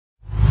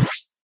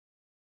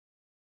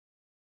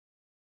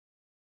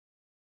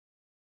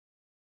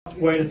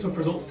We had a tough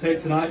result to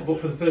take tonight, but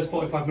for the first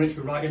 45 minutes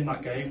we were right in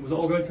that game. Was it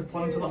all going to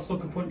plan until that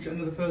sucker punch at the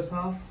end of the first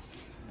half?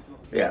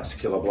 Yeah, it's a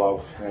killer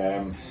blow.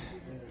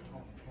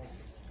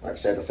 Like I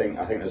said, I think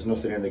there's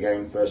nothing in the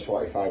game. First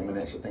 45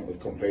 minutes, I think we've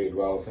competed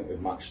well. I think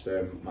we've matched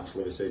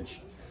Liversedge.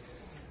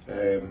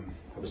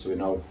 Obviously, we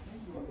know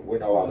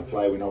how to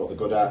play. We know what they're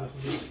good at.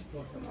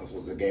 That's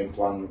what the game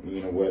plan,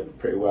 worked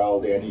pretty well.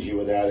 The energy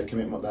were there, the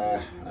commitment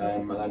there,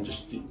 and then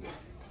just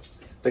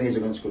thing is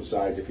against good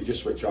sides. If you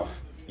just switch off,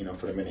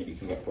 for a minute, you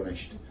can get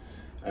punished.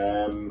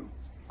 So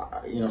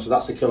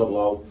that's a killer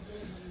blow.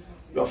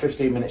 We've got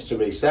 15 minutes to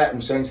reset.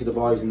 I'm saying to the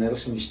boys in there,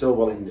 listen, you're still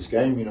well in this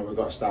game. We've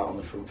got to start on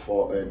the front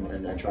foot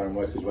and try and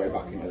work his way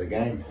back into the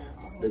game.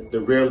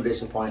 The really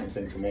disappointing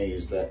thing for me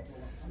is that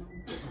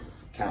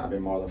can't have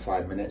been more than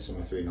 5 minutes and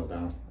we're 3-0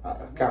 down.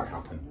 That can't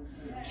happen.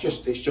 It's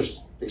just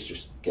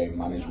game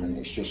management.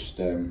 It's just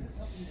a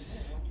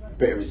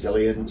bit of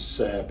resilience,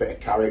 a bit of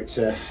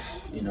character.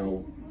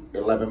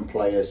 11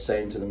 players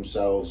saying to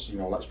themselves,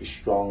 let's be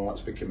strong,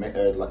 let's be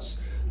committed, let's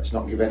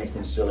not give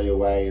anything silly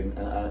away,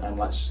 and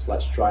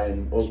let's try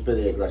and us be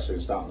the aggressor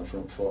and start on the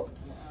front foot.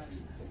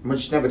 And we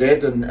just never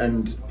did,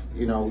 and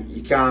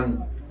you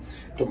can't.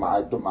 Don't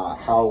matter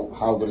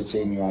how good a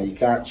team you are, you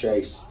can't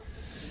chase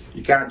a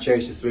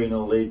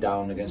 3-0 lead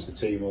down against a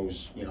team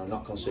who's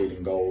not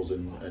conceding goals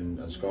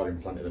and scoring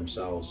plenty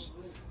themselves.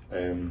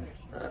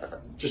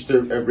 Just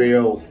a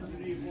real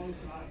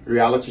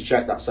reality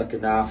check that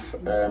second half.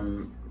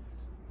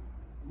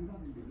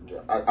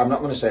 I'm not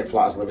going to say it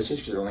flat as Liversedge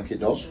because I don't think it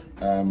does,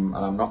 and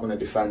I'm not going to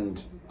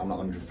defend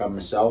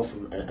myself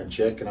and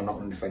Chick, and I'm not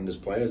going to defend as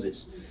players.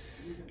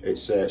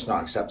 It's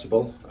not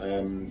acceptable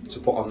to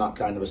put on that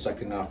kind of a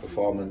second half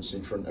performance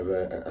in front of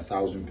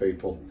 1,000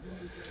 people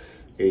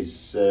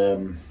is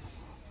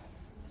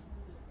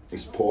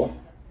poor.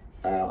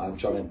 I'm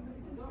trying to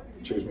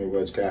choose my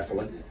words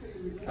carefully.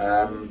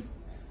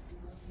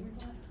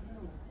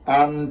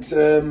 And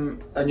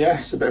yeah,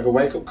 it's a bit of a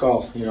wake-up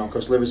call,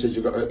 because Liversedge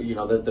have got,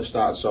 they've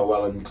started so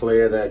well and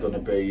clear. They're going to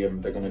be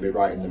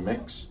right in the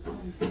mix.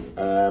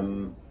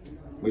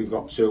 We've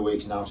got 2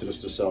 weeks now to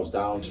dust ourselves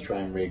down, to try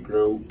and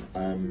regroup.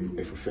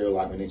 If we feel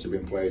like we need to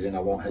bring players in, I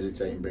won't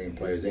hesitate in bringing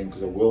players in,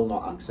 because I will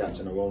not accept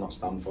and I will not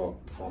stand for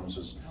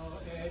performances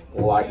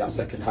like that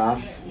second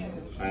half.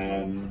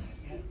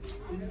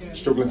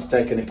 Struggling to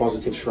take any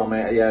positives from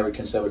it. Yeah, we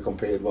can say we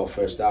competed well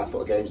first half, but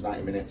the game's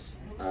 90 minutes.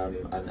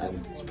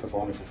 And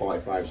performing for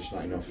 45 is just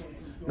not enough,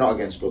 not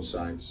against good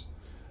sides.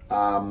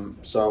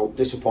 So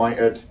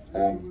disappointed,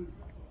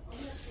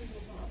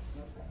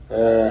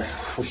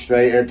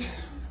 frustrated,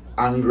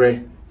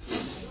 angry.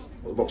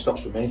 Well, the buck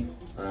stops with me.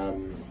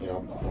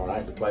 All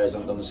right, the players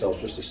haven't done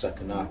themselves justice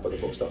second half, but the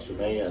buck stops with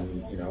me.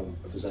 And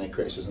if there's any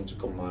criticism to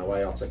come my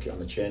way, I'll take it on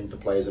the chin. The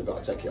players have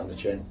got to take it on the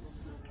chin.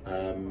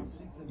 I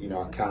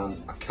can't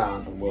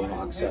and will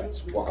not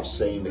accept what I've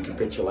seen, the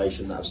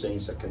capitulation that I've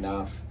seen second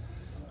half.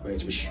 We need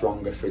to be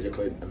stronger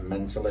physically and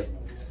mentally.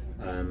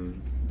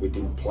 We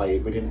didn't play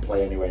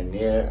anywhere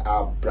near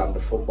our brand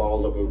of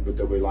football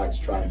that we like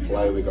to try and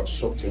play. We got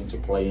sucked into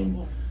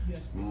playing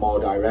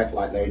more direct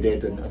like they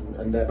did,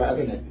 and they're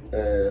better than it.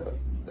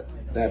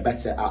 They're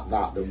better at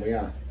that than we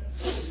are.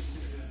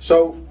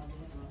 So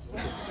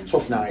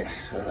tough night.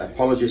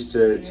 Apologies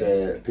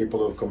to people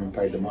who have come and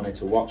paid the money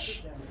to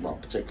watch, well,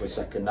 particularly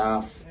second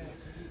half.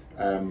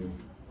 We've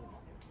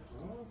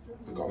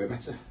got to be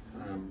better.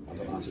 I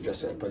don't know how to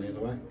dress it up any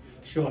other way.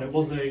 Sure, it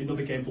was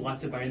another game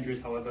blighted by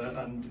injuries, however,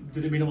 and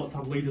did it mean a lot to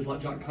have leaders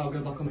like Jack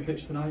Cargill back on the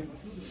pitch tonight?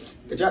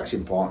 Jack's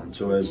important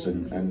to us,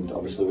 and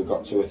obviously we've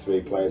got 2 or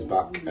 3 players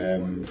back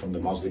from the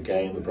Mosley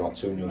game. We brought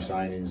 2 new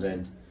signings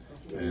in.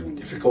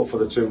 Difficult for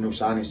the 2 new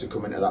signings to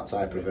come into that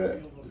type of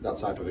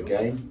a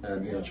game.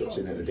 Chucked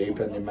in at the deep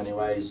end in many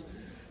ways,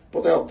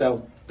 but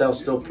they'll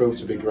still prove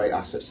to be great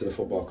assets to the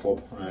football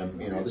club.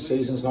 The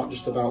season's not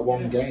just about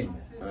one game.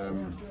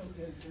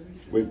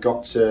 We've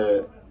got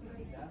to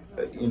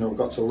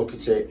look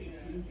at it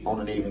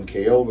on an even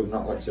keel. We've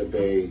not got to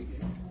be,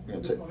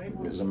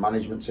 as a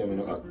management team,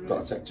 we've not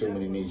got to take too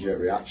many knee-jerk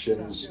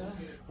reactions.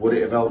 Would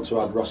it have helped to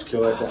add Ross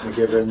Killett, Deck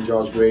McGivern,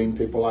 George Green,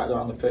 people like that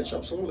on the pitch?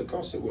 Absolutely, of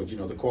course it would.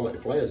 The quality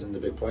players and the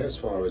big players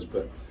for us.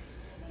 But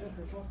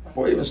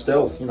even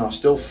still, I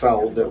still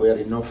felt that we had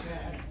enough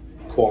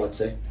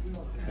quality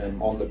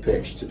on the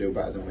pitch to do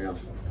better than we have.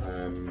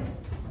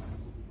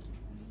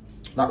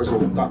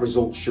 That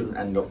result shouldn't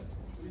end up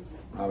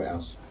how it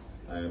has.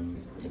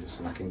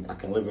 Listen, I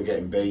can live with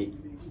getting beat,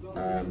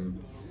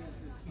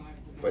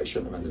 but it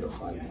shouldn't have ended up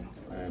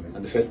 5-1.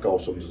 And the 5th goal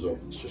sums us up.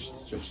 It's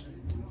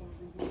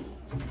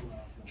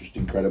just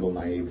incredible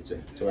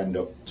naivety to end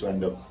up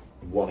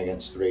 1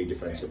 against 3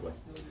 defensively.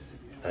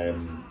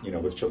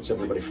 We've chucked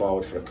everybody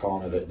forward for a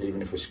corner that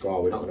even if we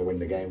score, we're not going to win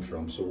the game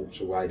from. So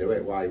why do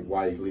it?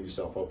 Why leave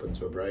yourself open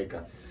to a break?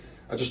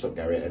 I just don't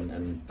get it,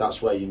 and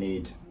that's where you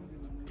need.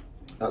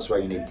 That's where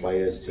you need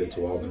players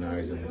to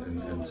organise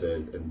and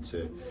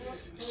to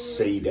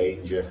see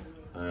danger.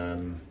 I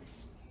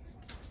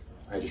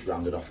just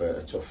rounded off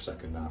a tough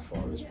second half for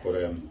us, but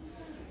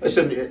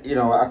Listen, you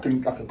know, I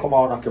can come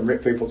on, I can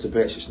rip people to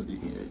bits.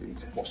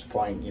 What's the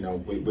point? You know,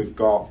 we've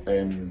got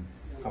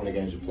how many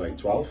games we played?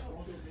 12.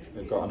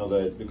 We've got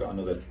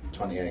another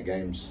 28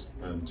 games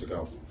to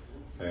go.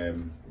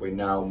 We're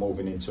now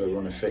moving into a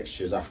run of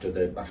fixtures after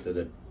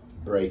the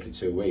break of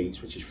 2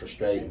 weeks, which is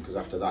frustrating because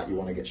after that you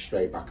want to get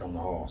straight back on the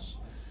horse.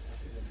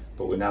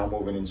 But we're now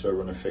moving into a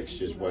run of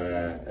fixtures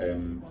where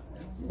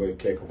we're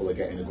capable of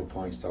getting a good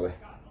points tally.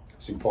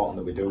 It's important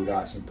that we do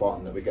that. It's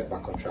important that we get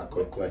back on track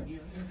quickly.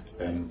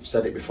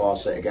 Said it before, I'll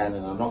say it again,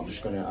 and I'm not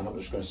just going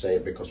to say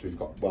it because we've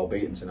got well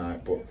beaten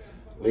tonight. But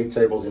league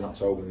tables in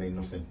October mean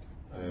nothing.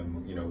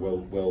 You know,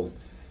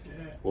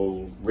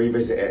 we'll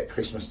revisit it at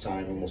Christmas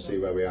time and we'll see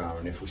where we are.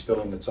 And if we're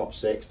still in the top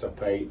 6,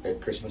 top 8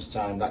 at Christmas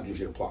time, that gives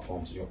you a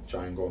platform to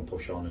try and go and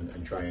push on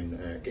and try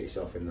and get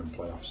yourself in them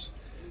playoffs.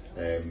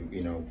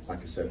 You know,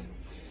 like I said,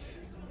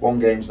 one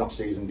game's not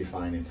season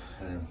defining.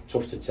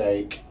 Tough to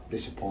take,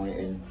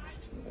 disappointing.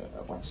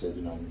 Like I said,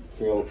 you know,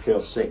 feel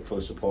sick for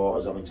the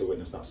supporters having to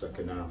witness that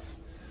second half.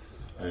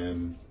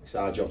 It's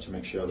our job to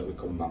make sure that we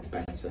come back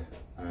better,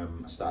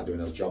 start doing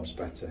those jobs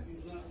better.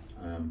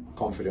 I'm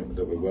confident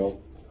that we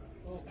will.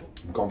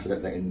 I'm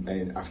confident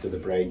that after the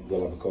break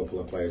we'll have a couple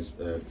of players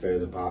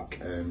further back,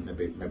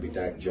 maybe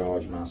Derek,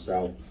 George,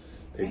 Marcel,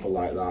 people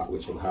like that,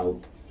 which will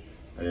help.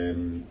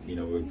 You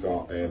know, we've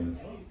got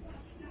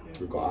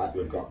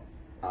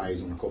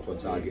eyes on a couple of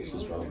targets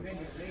as well.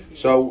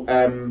 So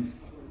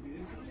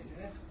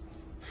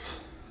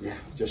yeah,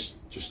 just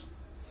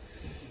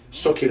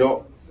suck it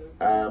up.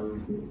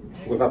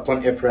 We've had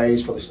plenty of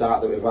praise for the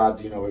start that we've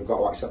had. You know, we've got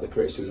to accept the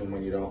criticism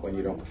when you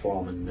don't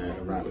perform,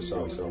 and rightly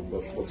so. So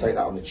we'll take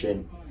that on the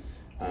chin.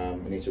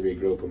 We need to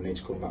regroup and we need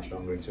to come back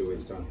stronger in 2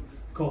 weeks' time.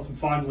 Of course, and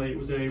finally, it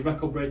was a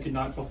record-breaking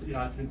night for Ossett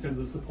United in terms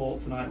of support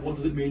tonight. What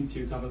does it mean to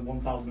you to have a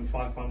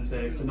 1,005 fans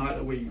here? It's a night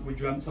that we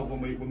dreamt of when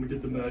we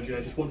did the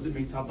merger. Just what does it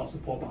mean to have that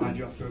support behind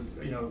you after,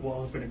 you know, what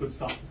has been a good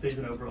start to the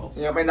season overall?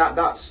 Yeah, I mean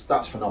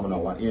that's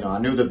phenomenal. You know, I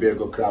knew there'd be a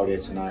good crowd here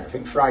tonight. I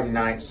think Friday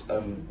nights,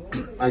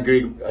 I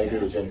agree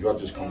with James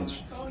Rogers' comments.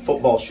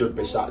 Football should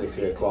be Saturday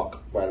 3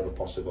 o'clock wherever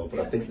possible, but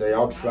I think the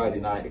odd Friday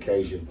night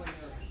occasion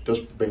does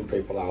bring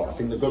people out. I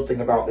think the good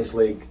thing about this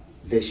league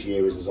this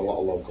year is there's a lot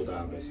of local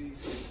derbies.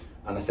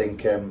 And I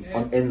think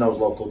in those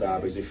local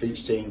derbies, if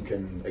each team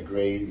can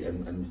agree,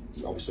 and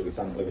obviously we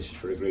thank Liversedge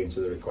for agreeing to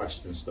the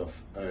request and stuff,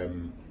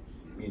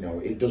 you know,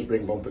 it does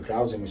bring bumper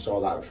crowds, and we saw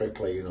that at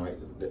Frickley. You know,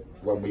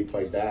 when we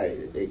played there,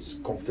 it's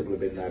comfortably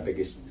been their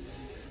biggest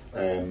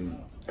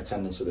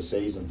attendance of the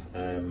season.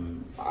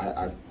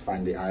 I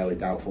find it highly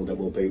doubtful that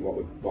we'll beat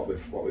what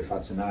we've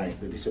had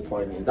tonight. The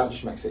disappointment, that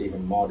just makes it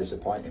even more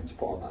disappointing to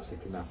put on that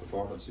second half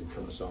performance in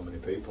front of so many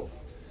people.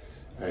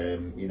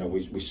 You know,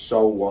 we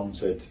so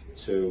wanted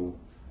to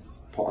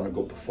put on a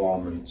good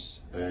performance,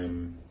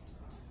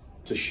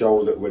 to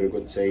show that we're a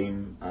good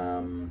team,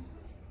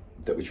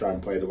 that we try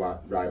and play the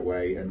right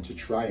way, and to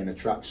try and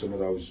attract some of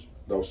those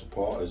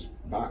supporters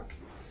back.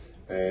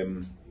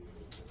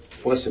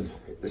 Listen,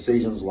 the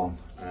season's long.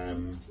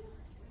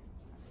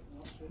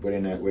 We're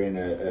in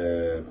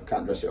a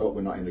can't dress it up.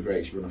 We're not in the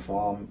greatest run of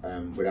form.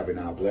 We're having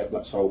our blip.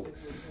 Let's hope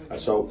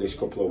this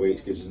couple of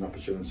weeks gives us an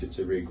opportunity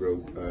to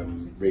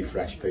regroup,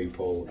 refresh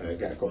people,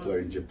 get a couple of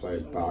injured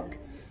players back,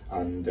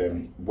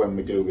 and when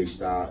we do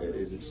restart, it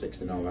is the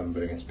 6th of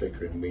November against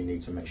Pickering. We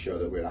need to make sure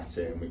that we're at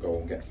it and we go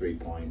and get 3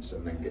 points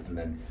and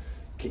then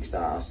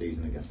kickstart our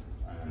season again.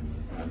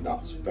 And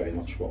that's very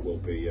much what we'll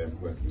be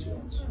working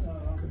towards.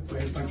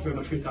 Thank you very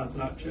much for your time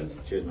tonight. Cheers.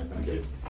 Cheers, mate. Thank you.